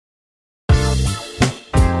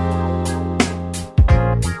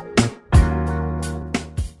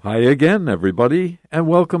Hi again, everybody, and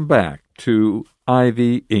welcome back to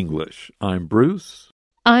Ivy English. I'm Bruce.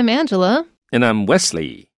 I'm Angela. And I'm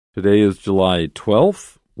Wesley. Today is July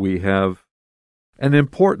 12th. We have an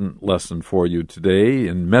important lesson for you today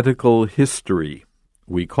in medical history.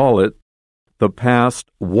 We call it The Past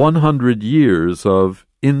 100 Years of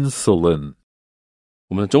Insulin.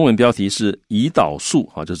 我们的中文标题是胰岛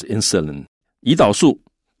素，就是 insulin。胰岛素，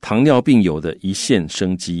糖尿病友的一线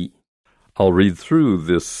生机。I'll read through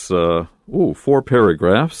this 4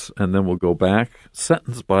 paragraphs, and then we'll go back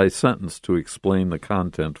sentence by sentence to explain the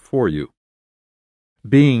content for you.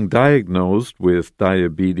 Being diagnosed with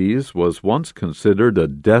diabetes was once considered a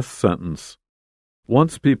death sentence.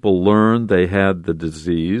 Once people learned they had the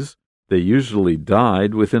disease, they usually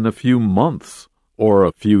died within a few months or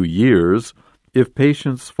a few years if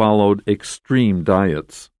patients followed extreme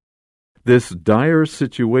diets. This dire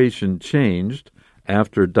situation changed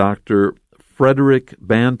after Dr. Frederick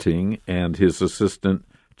Banting and his assistant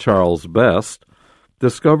Charles Best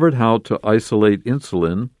discovered how to isolate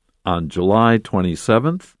insulin on July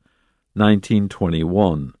 27th,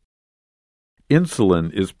 1921.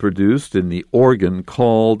 Insulin is produced in the organ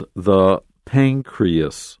called the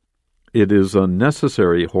pancreas. It is a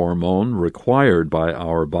necessary hormone required by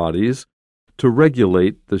our bodies to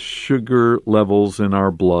regulate the sugar levels in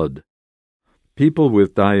our blood. People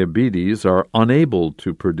with diabetes are unable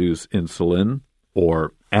to produce insulin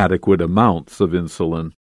or adequate amounts of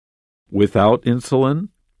insulin. Without insulin,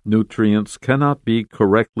 nutrients cannot be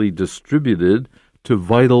correctly distributed to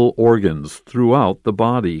vital organs throughout the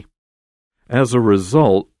body. As a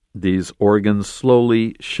result, these organs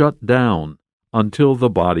slowly shut down until the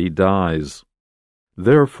body dies.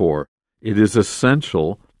 Therefore, it is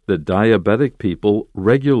essential that diabetic people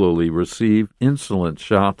regularly receive insulin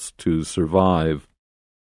shots to survive.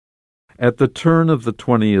 At the turn of the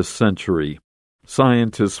 20th century,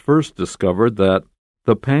 scientists first discovered that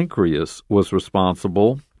the pancreas was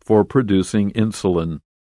responsible for producing insulin.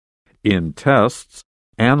 In tests,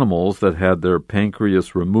 animals that had their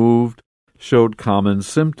pancreas removed showed common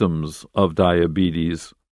symptoms of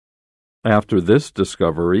diabetes. After this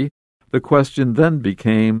discovery, the question then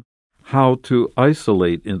became how to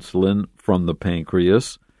isolate insulin from the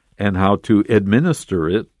pancreas and how to administer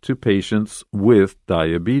it to patients with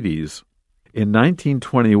diabetes. In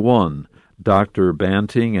 1921, Dr.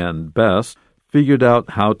 Banting and Best figured out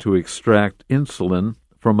how to extract insulin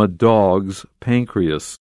from a dog's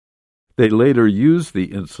pancreas. They later used the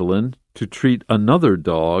insulin to treat another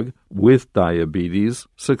dog with diabetes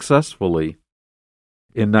successfully.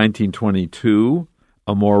 In 1922,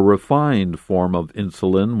 a more refined form of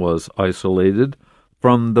insulin was isolated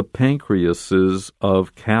from the pancreases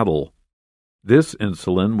of cattle. This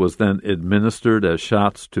insulin was then administered as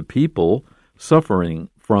shots to people suffering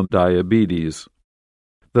from diabetes.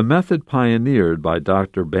 The method pioneered by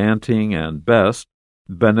Dr. Banting and Best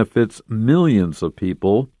benefits millions of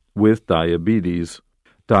people with diabetes.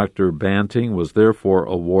 Dr. Banting was therefore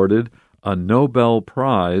awarded a Nobel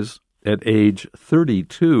Prize at age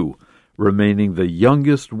 32, remaining the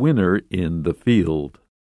youngest winner in the field.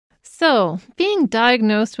 So, being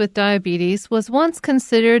diagnosed with diabetes was once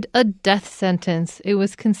considered a death sentence. It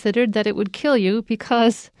was considered that it would kill you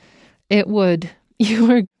because it would. You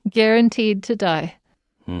were guaranteed to die.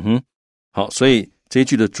 好，所以这一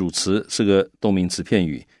句的主词是个动名词片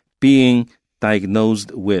语 being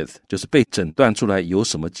diagnosed with 就是被诊断出来有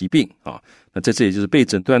什么疾病啊。那在这里就是被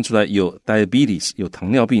诊断出来有 diabetes 有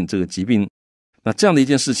糖尿病这个疾病。那这样的一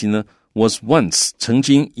件事情呢 was once 曾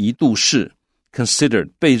经一度是 considered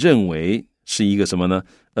被认为是一个什么呢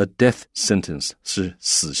a death sentence 是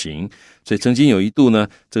死刑。所以曾经有一度呢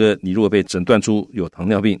这个你如果被诊断出有糖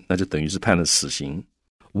尿病那就等于是判了死刑。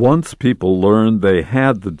Once people learned they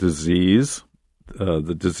had the disease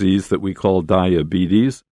that we call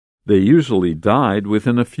diabetes, they usually died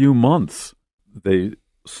within a few months. They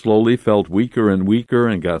slowly felt weaker and weaker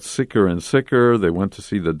and got sicker and sicker. They went to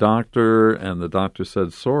see the doctor, and the doctor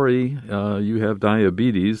said, sorry, you have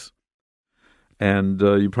diabetes, and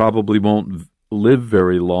you probably won't live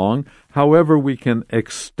very long. However, we can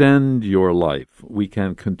extend your life. We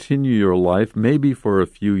can continue your life maybe for a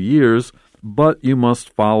few years, but you must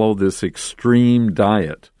follow this extreme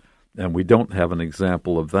diet. And we don't have an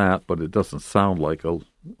example of that, but it doesn't sound like a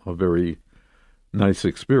very nice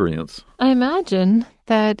experience. I imagine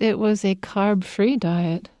that it was a carb-free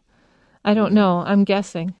diet. I don't know. I'm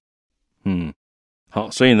guessing. 好，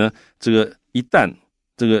所以呢，这个一旦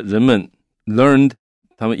这个人们 learned，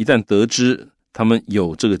 他们一旦得知他们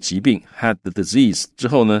有这个疾病 had the disease 之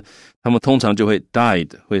后呢，他们通常就会 died，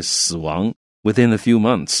 会死亡 within a few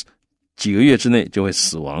months， 几个月之内就会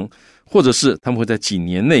死亡，或者是他们会在几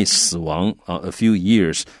年内死亡，a few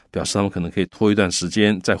years 表示他们可能可以拖一段时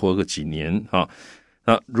间，再活个几年啊。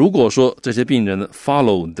那如果说这些病人呢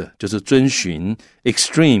followed 就是遵循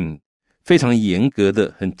extreme 非常严格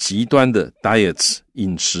的很极端的 diets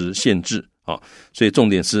饮食限制啊，所以重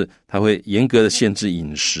点是他会严格的限制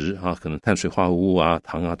饮食啊，可能碳水化合物啊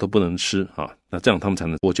糖啊都不能吃啊，那这样他们才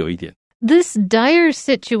能活久一点。This dire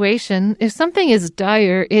situation, if something is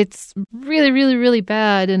dire, it's really, really, really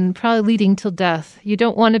bad and probably leading to death. You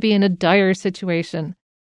don't want to be in a dire situation.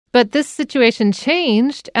 But this situation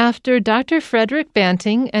changed after Dr. Frederick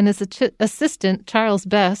Banting and his assistant, Charles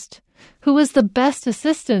Best, who was the best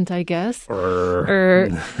assistant, I guess,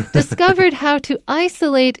 discovered how to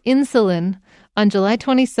isolate insulin on July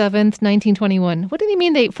 27th, 1921. What did he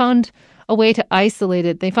mean they found a way to isolate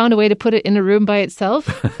it? They found a way to put it in a room by itself?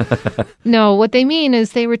 No, what they mean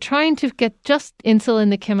is they were trying to get just insulin,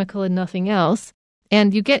 the chemical, and nothing else.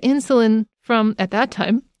 And you get insulin from, at that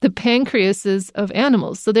time, the pancreases of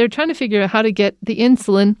animals. So they're trying to figure out how to get the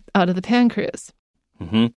insulin out of the pancreas.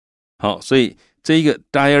 好，所以这一个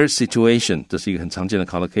dire situation 这是一个很常见的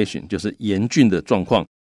collocation， 就是严峻的状况。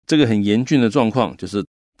这个很严峻的状况就是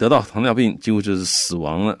得到糖尿病几乎就是死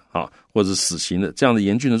亡了啊，或者是死刑的这样的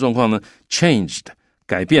严峻的状况呢 changed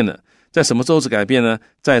改变了。在什么时候是改变呢？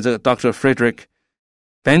在这个 Dr. Frederick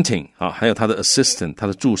Banting 啊，还有他的 assistant 他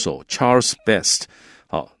的助手 Charles Best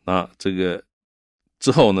好，那这个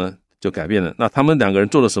之后呢就改变了。那他们两个人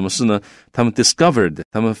做了什么事呢？他们 discovered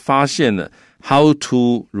他们发现了 how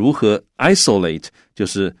to 如何 isolate 就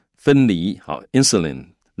是分离好 insulin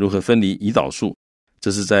如何分离胰岛素。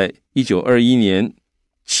这是在1921年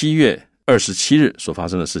7月27日所发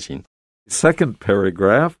生的事情。 Second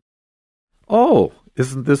paragraph. Oh,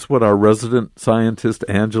 isn't this what our resident scientist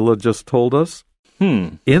Angela just told us?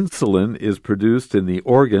 Insulin is produced in the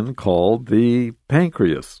organ called the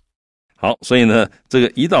pancreas. 好，所以呢这个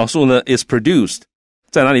胰岛素呢 is produced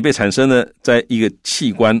在哪里被产生呢？在一个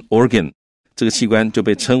器官 organ， 这个器官就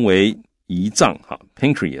被称为胰脏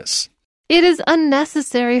pancreas。 It is a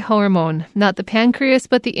necessary hormone, not the pancreas,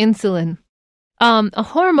 but the insulin. A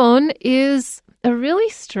hormone is a really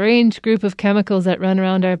strange group of chemicals that run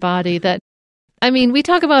around our body that, I mean, we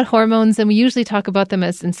talk about hormones and we usually talk about them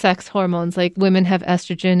as in sex hormones, like women have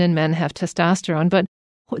estrogen and men have testosterone, but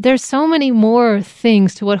there's so many more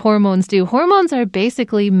things to what hormones do. Hormones are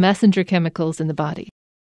basically messenger chemicals in the body.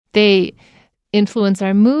 They influence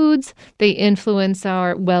our moods, they influence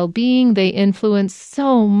our well-being, they influence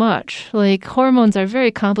so much. Like hormones are very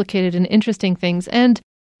complicated and interesting things, and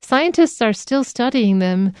scientists are still studying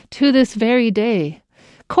them to this very day.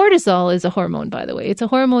 Cortisol is a hormone, by the way. It's a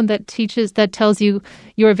hormone that tells you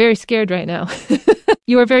are very scared right now.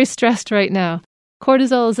 You are very stressed right now.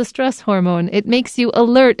 Cortisol is a stress hormone. It makes you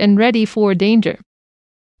alert and ready for danger.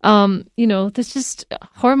 There's just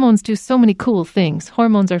hormones do so many cool things.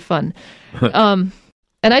 Hormones are fun. And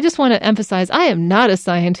I just want to emphasize, I am not a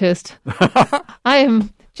scientist. I am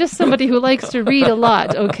just somebody who likes to read a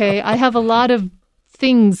lot, okay? I have a lot of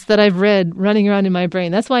things that I've read running around in my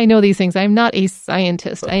brain. That's why I know these things. I'm not a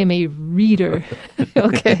scientist. I am a reader.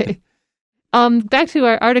 Okay. Back to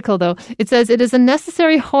our article, though. It says it is a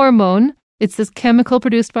necessary hormone. It's this chemical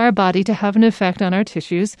produced by our body to have an effect on our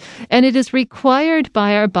tissues, and it is required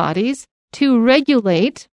by our bodies to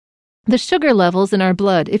regulate the sugar levels in our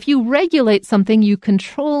blood. If you regulate something, you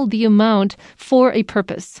control the amount for a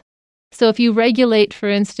purpose. So if you regulate, for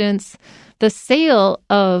instance, the sale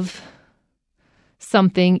of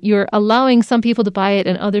something, you're allowing some people to buy it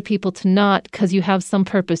and other people to not because you have some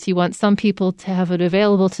purpose. You want some people to have it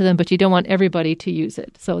available to them, but you don't want everybody to use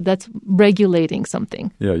it. So that's regulating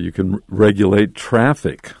something. Yeah, you can regulate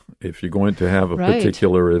traffic. If you're going to have a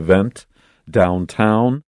particular event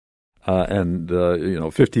downtown and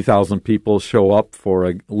 50,000 people show up for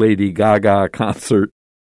a Lady Gaga concert,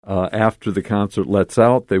 after the concert lets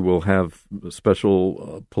out, they will have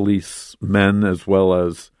special policemen as well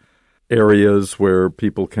as areas where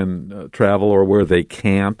people can travel or where they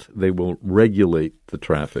can't. They will regulate the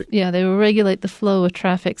traffic. Yeah, they will regulate the flow of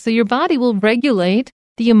traffic. So your body will regulate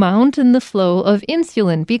the amount and the flow of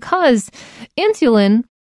insulin because insulin,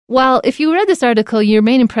 while if you read this article, your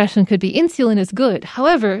main impression could be insulin is good.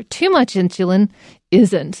 However, too much insulin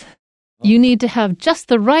isn't. You need to have just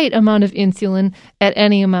the right amount of insulin at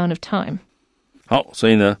any amount of time. 好，所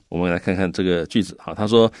以呢，我们来看看这个句子。好，他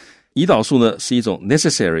说胰岛素呢是一种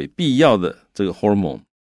necessary 必要的这个 hormone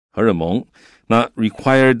荷尔蒙，那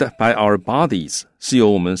required by our bodies 是由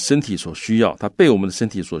我们身体所需要，它被我们的身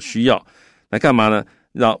体所需要来干嘛呢？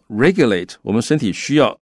要 regulate 我们身体需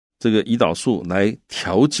要这个胰岛素来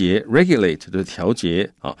调节 regulate 就是调节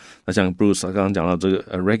啊。那像 Bruce 刚刚讲到这个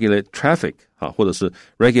regulate traffic 啊，或者是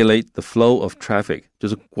regulate the flow of traffic 就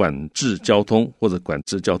是管制交通或者管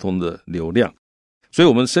制交通的流量。所以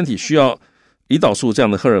我们身体需要胰岛素这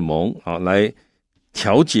样的荷尔蒙啊，来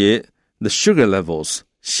调节 the sugar levels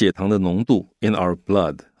血糖的浓度 in our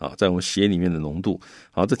blood 啊，在我们血里面的浓度。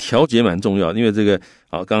好，这调节蛮重要，因为这个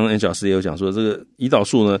啊，刚刚 Angel 老师也有讲说，这个胰岛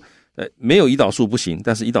素呢，没有胰岛素不行，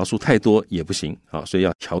但是胰岛素太多也不行啊，所以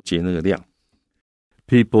要调节那个量。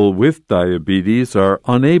People with diabetes are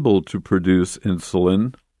unable to produce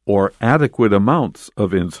insulin or adequate amounts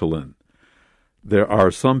of insulin. There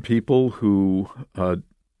are some people who their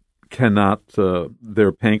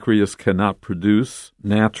pancreas cannot produce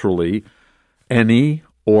naturally any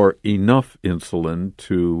or enough insulin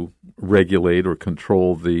to regulate or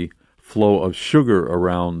control the flow of sugar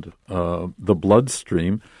around the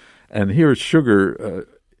bloodstream. And here sugar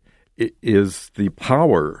is the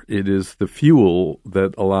power, it is the fuel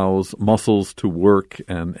that allows muscles to work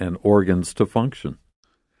and organs to function.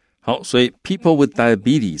 好，所以 people with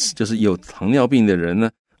diabetes 就是有糖尿病的人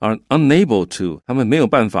呢 are unable to 他们没有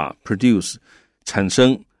办法 produce 产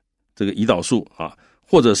生这个胰岛素啊，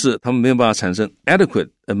或者是他们没有办法产生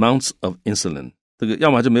adequate amounts of insulin， 这个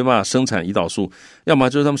要么就没办法生产胰岛素，要么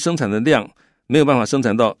就是他们生产的量没有办法生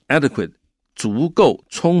产到 adequate 足够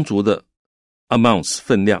充足的 amounts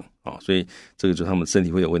分量啊，所以这个就是他们身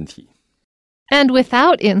体会有问题。 And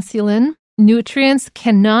without insulin, nutrients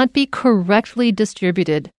cannot be correctly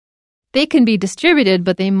distributed. They can be distributed,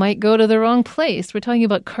 but they might go to the wrong place. We're talking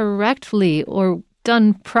about correctly or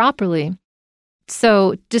done properly.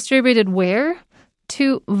 So distributed where?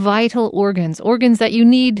 To vital organs, organs that you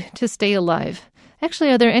need to stay alive.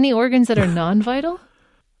 Actually, are there any organs that are non-vital?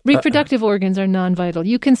 Reproductive organs are non-vital.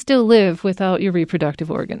 You can still live without your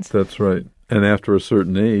reproductive organs. That's right. And after a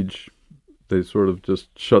certain age, they sort of just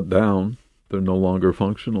shut down. They're no longer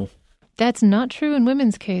functional. That's not true in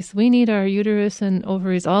women's case. We need our uterus and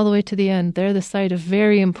ovaries all the way to the end. They're the site of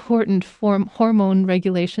very important hormone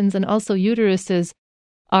regulations, and also uteruses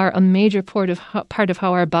are a major part of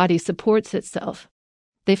how our body supports itself.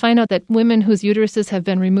 They find out that women whose uteruses have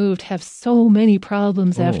been removed have so many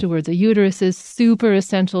problems afterwards. A uterus is super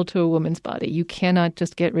essential to a woman's body. You cannot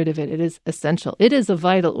just get rid of it. It is essential. It is a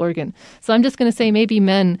vital organ. So I'm just going to say maybe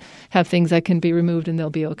men have things that can be removed and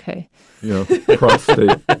they'll be okay. Yeah,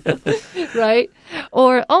 prostate. Right?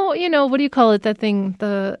 Or, what do you call it, that thing,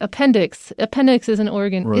 the appendix. Appendix is an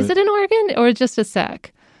organ. Right. Is it an organ or just a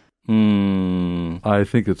sac? I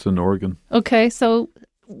think it's an organ. Okay, so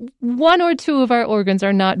one or two of our organs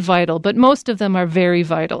are not vital, but most of them are very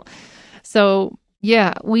vital. So,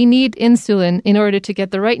 yeah, we need insulin in order to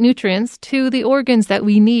get the right nutrients to the organs that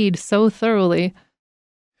we need so thoroughly.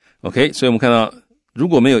 OK, 所以我们看到如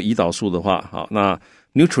果没有胰岛素的话，好，那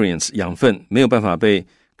nutrients 养分没有办法被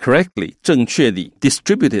correctly 正确地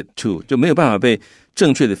distributed to 就没有办法被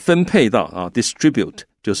正确地分配到啊 distribute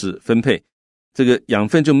就是分配，这个养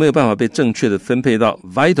分就没有办法被正确地分配到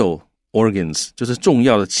vital organs 就是重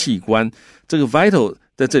要的器官。这个 vital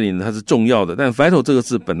在这里呢它是重要的，但 vital 这个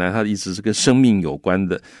字本来它的意思是跟生命有关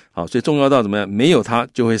的，好，所以重要到怎么样，没有它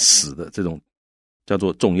就会死的这种叫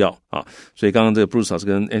做重要啊。所以刚刚这个 Bruce 老师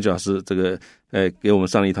跟 Angel 老师这个给我们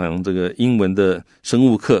上了一堂这个英文的生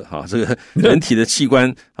物课啊，这个人体的器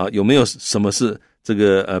官啊有没有什么是这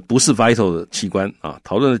个不是 vital 的器官啊？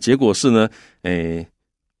讨论的结果是呢，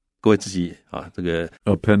各位自己啊这个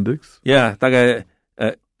appendix， yeah 大概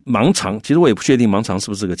盲肠，其实我也不确定盲肠是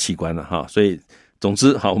不是个器官了哈，所以总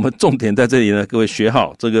之好，我们重点在这里呢，各位学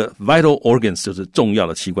好这个 vital organs 就是重要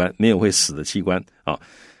的器官，没有会死的器官啊。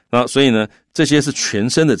那所以呢，这些是全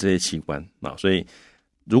身的这些器官啊，所以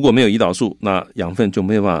如果没有胰岛素，那养分就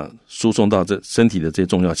没有办法输送到这身体的这些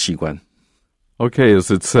重要器官。Okay,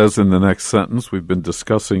 as it says in the next sentence, we've been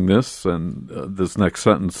discussing this, and this next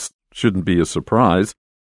sentence shouldn't be a surprise.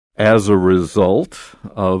 As a result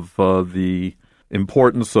of the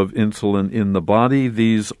importance of insulin in the body,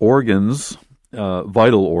 these organs,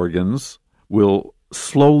 vital organs, will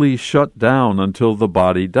slowly shut down until the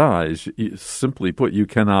body dies. Simply put, you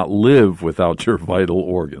cannot live without your vital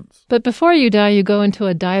organs. But before you die, you go into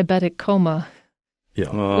a diabetic coma,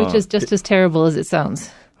 which is just as terrible as it sounds.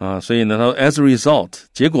 所以呢，它 as a result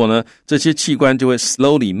结果呢，这些器官就会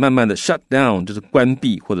slowly 慢慢的 shut down， 就是关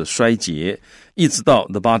闭或者衰竭，一直到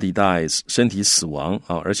the body dies 身体死亡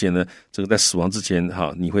啊，而且呢，这个在死亡之前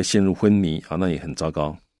哈，你会陷入昏迷啊，那也很糟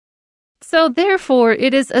糕。So therefore,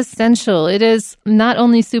 it is essential. It is not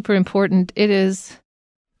only super important, it is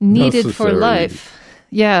needed for life.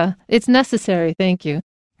 Yeah, it's necessary. Thank you.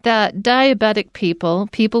 that diabetic people,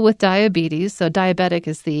 people with diabetes, so diabetic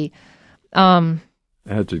is the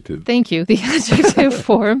adjective. Thank you, the adjective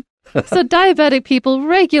form. So diabetic people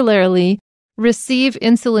regularly receive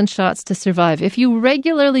insulin shots to survive. If you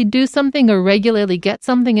regularly do something or regularly get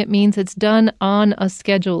something, it means it's done on a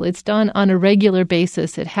schedule. It's done on a regular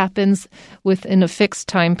basis. It happens within a fixed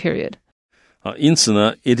time period. 因此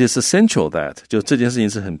呢 it is essential that 就这件事情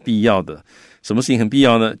是很必要的。什么事情很必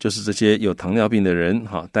要呢？就是这些有糖尿病的人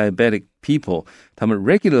diabetic people 他们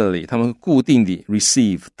regularly 他们固定地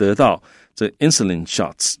receive 得到这 insulin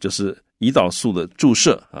shots 就是胰岛素的注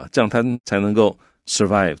射这样他们才能够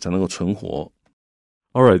survive 才能够存活。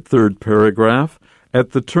 All right, third paragraph.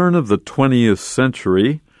 At the turn of the 20th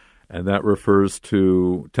century, and that refers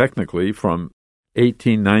to technically from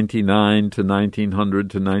 1899 to 1900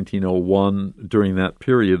 to 1901, during that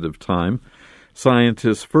period of time,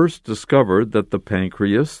 scientists first discovered that the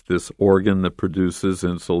pancreas, this organ that produces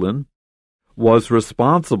insulin, was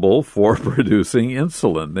responsible for producing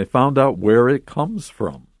insulin. They found out where it comes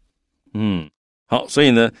from. 好，所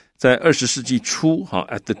以呢在20世纪初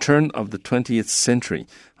at the turn of the 20th century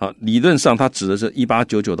理论上它指的是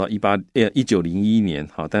1899到1901年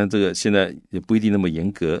但是这个现在也不一定那么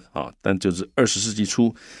严格但就是20世纪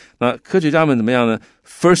初，那科学家们怎么样呢？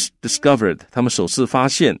 First discovered 他们首次发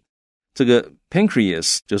现这个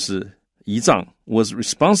pancreas 就是胰脏 was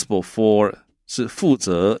responsible for 是负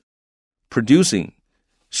责 producing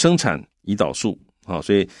生产胰岛素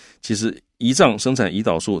所以其实胰脏生产胰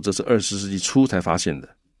岛素这是20世纪初才发现的。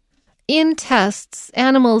 In tests,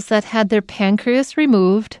 animals that had their pancreas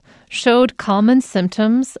removed showed common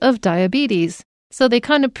symptoms of diabetes. So they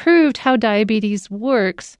kind of proved how diabetes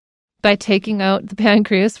works by taking out the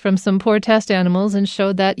pancreas from some poor test animals and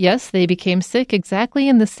showed that, yes, they became sick exactly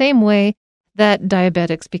in the same way that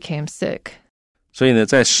diabetics became sick. 所以呢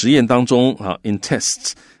在实验当中in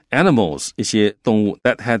tests animals 一些动物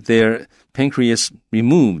that had their pancreas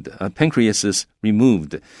removed pancreases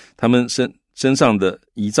removed 他们身上的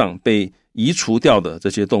胰脏被移除掉的这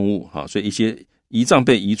些动物所以一些胰脏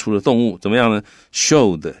被移除的动物怎么样呢？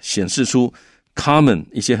 showed 显示出 common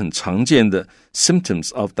一些很常见的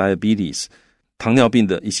symptoms of diabetes 糖尿病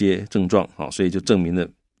的一些症状所以就证明了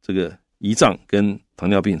这个胰脏跟糖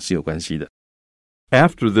尿病是有关系的。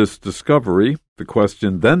 After this discovery, the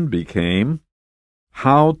question then became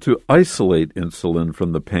how to isolate insulin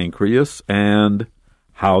from the pancreas and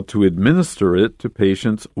how to administer it to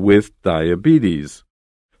patients with diabetes.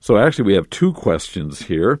 So actually we have two questions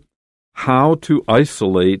here. How to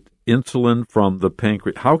isolate insulin from the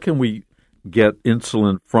pancreas. How can we get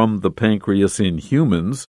insulin from the pancreas in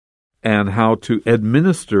humans, and how to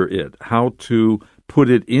administer it, how to put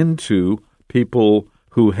it into people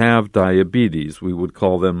who have diabetes. We would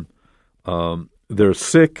call them, they're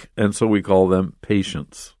sick, and so we call them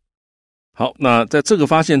patients. 好，那在这个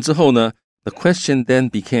发现之后呢 The question then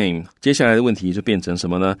became 接下来的问题就变成什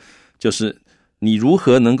么呢？就是你如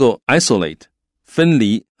何能够 isolate 分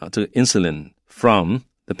离这个 insulin from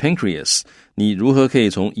the pancreas 你如何可以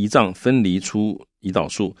从胰脏分离出胰岛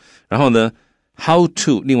素，然后呢 how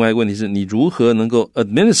to 另外一个问题是你如何能够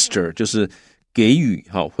administer 就是给予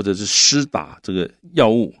或者是施打这个药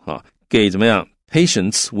物给怎么样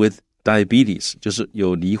patients with diabetes 就是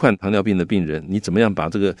有罹患糖尿病的病人，你怎么样把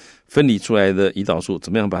这个分离出来的胰岛素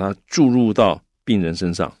怎么样把它注入到病人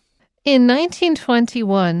身上。 In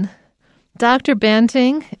 1921, Dr.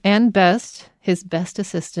 Banting and Best, his best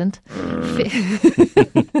assistant,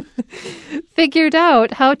 figured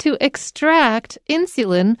out how to extract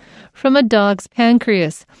insulin from a dog's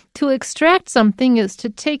pancreas. To extract something is to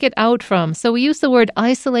take it out from. So we used the word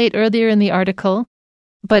isolate earlier in the article,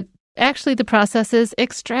 but actually the process is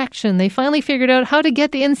extraction. They finally figured out how to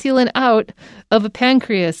get the insulin out of a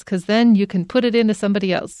pancreas, because then you can put it into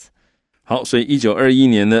somebody else. 好，所以1921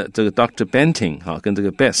年的这个 Dr. Banting 跟这个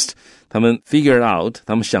Best 他们 figured out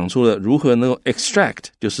他们想出了如何能够 extract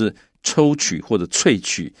就是抽取或者萃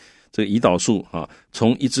取这个胰岛素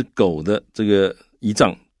从一只狗的这个胰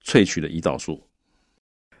脏萃取的胰岛素。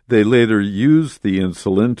 They later used the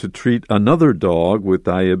insulin to treat another dog with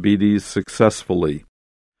diabetes successfully.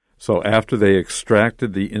 So after they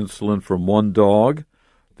extracted the insulin from one dog,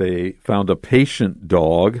 they found a patient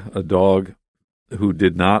dog, a dog who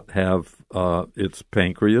did not have its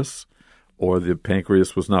pancreas, or the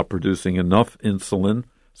pancreas was not producing enough insulin.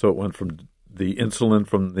 So it went from the insulin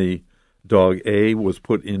from the dog A was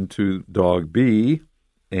put into dog B,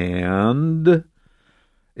 and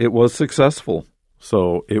it was successful.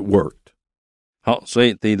 So it worked. 好，所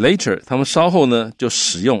以 they later 他们稍后呢就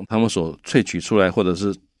使用他们所萃取出来或者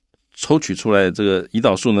是抽取出来的这个胰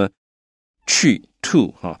岛素呢去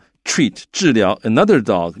treat 治疗 another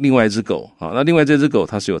dog 另外一只狗啊，那另外这只狗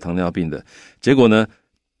它是有糖尿病的，结果呢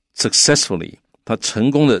successfully 它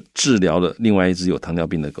成功的治疗了另外一只有糖尿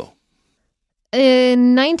病的狗。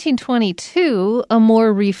In 1922, a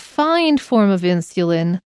more refined form of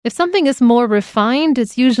insulin, if something is more refined,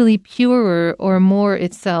 it's usually purer or more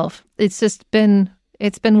itself. It's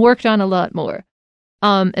been worked on a lot more.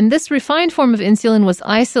 And this refined form of insulin was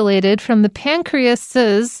isolated from the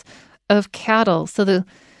pancreases of cattle, so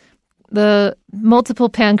the multiple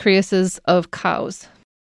pancreases of cows.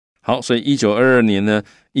 好，所以1922年呢，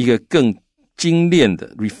一个更精炼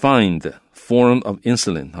的 refined form of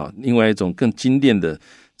insulin 另外一种更精炼的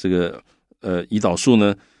这个胰岛素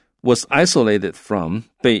呢 was isolated from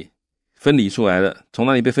被分离出来了。从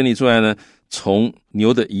哪里被分离出来呢？从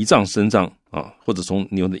牛的胰脏身上或者从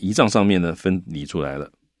牛的胰脏上面呢分离出来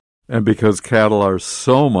了。And because cattle are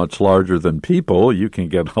so much larger than people, you can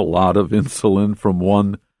get a lot of insulin from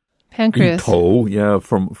one pancreas.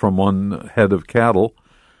 From one head of cattle,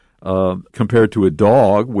 compared to a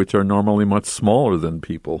dog, which are normally much smaller than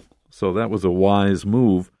people. So that was a wise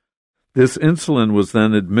move. This insulin was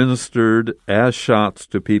then administered as shots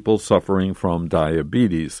to people suffering from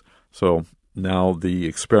diabetes. So now the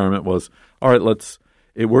experiment was, all right,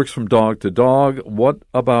 it works from dog to dog. What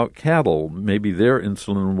about cattle? Maybe their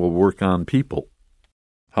insulin will work on people.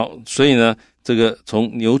 好，所以呢，这个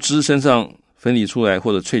从牛只身上分离出来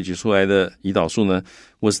或者萃取出来的胰岛素呢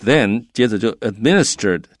was then 接着就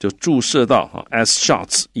administered 就注射到as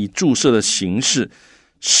shots 以注射的形式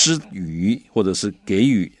施予或者是给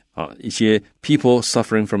予一些 people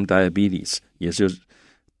suffering from diabetes 也是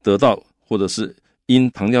得到或者是因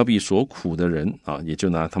糖尿病所苦的人也就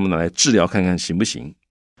他们拿来治疗看看行不行。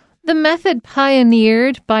The method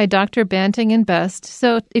pioneered by Dr. Banting and Best.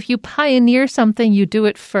 So if you pioneer something, you do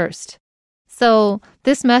it first. So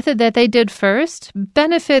this method that they did first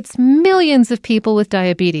benefits millions of people with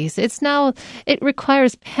diabetes. It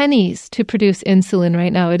requires pennies to produce insulin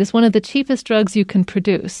right now. It is one of the cheapest drugs you can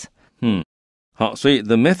produce. 好，所以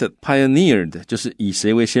the method pioneered 就是以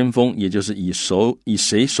谁为先锋，也就是以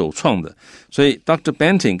谁首创的。所以 Dr.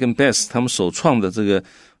 Banting 跟 Best 他们首创的这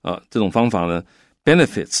种方法呢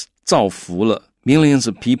benefits 造福了 millions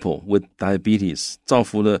of people with diabetes 造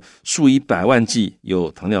福了数以百万计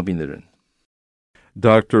有糖尿病的人。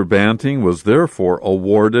Dr. Banting was therefore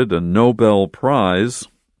awarded a Nobel Prize,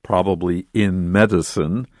 probably in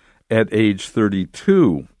medicine, at age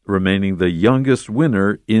 32, remaining the youngest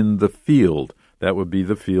winner in the field. That would be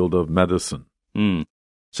the field of medicine.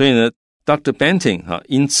 所以呢 Dr. Banting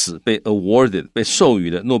因此被 awarded 被授予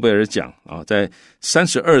了诺贝尔奖在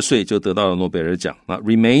32岁就得到了诺贝尔奖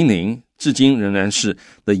remaining 至今仍然是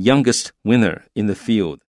the youngest winner in the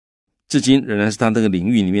field 至今仍然是他这个领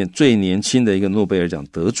域里面最年轻的一个诺贝尔奖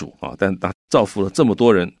得主但他造福了这么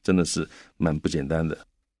多人真的是蛮不简单的。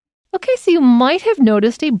 Okay, so you might have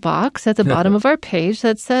noticed a box at the bottom of our page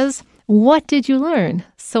that says, what did you learn?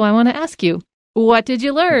 So I want to ask you, what did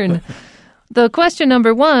you learn? The question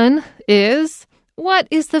number 1 is, what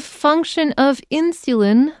is the function of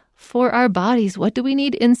insulin for our bodies? What do we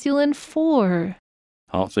need insulin for?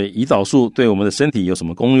 好，所以胰岛素对我们的身体有什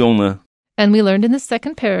么功用呢？ And we learned in the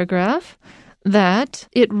second paragraph that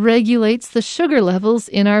it regulates the sugar levels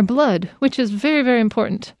in our blood, which is very, very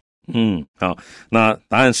important. 好，那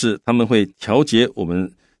答案是他们会调节我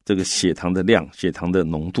们这个血糖的量，血糖的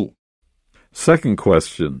浓度。 Second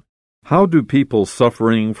question. How do people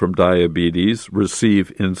suffering from diabetes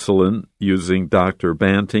receive insulin using Dr.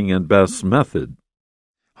 Banting and Best's method?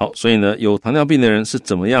 好，所以呢，有糖尿病的人是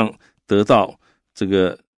怎么样得到这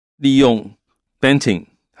个利用 Banting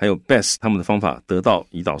还有 Best 他们的方法得到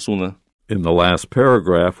胰岛素呢？ In the last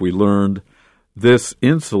paragraph, we learned this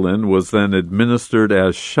insulin was then administered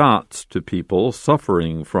as shots to people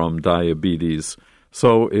suffering from diabetes.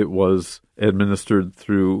 So it was administered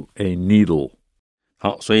through a needle.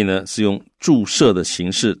 好，所以呢，是用注射的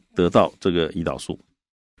形式得到这个胰岛素。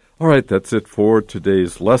 All right, that's it for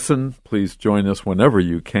today's lesson. Please join us whenever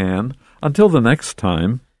you can. Until the next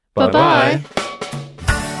time, bye-bye.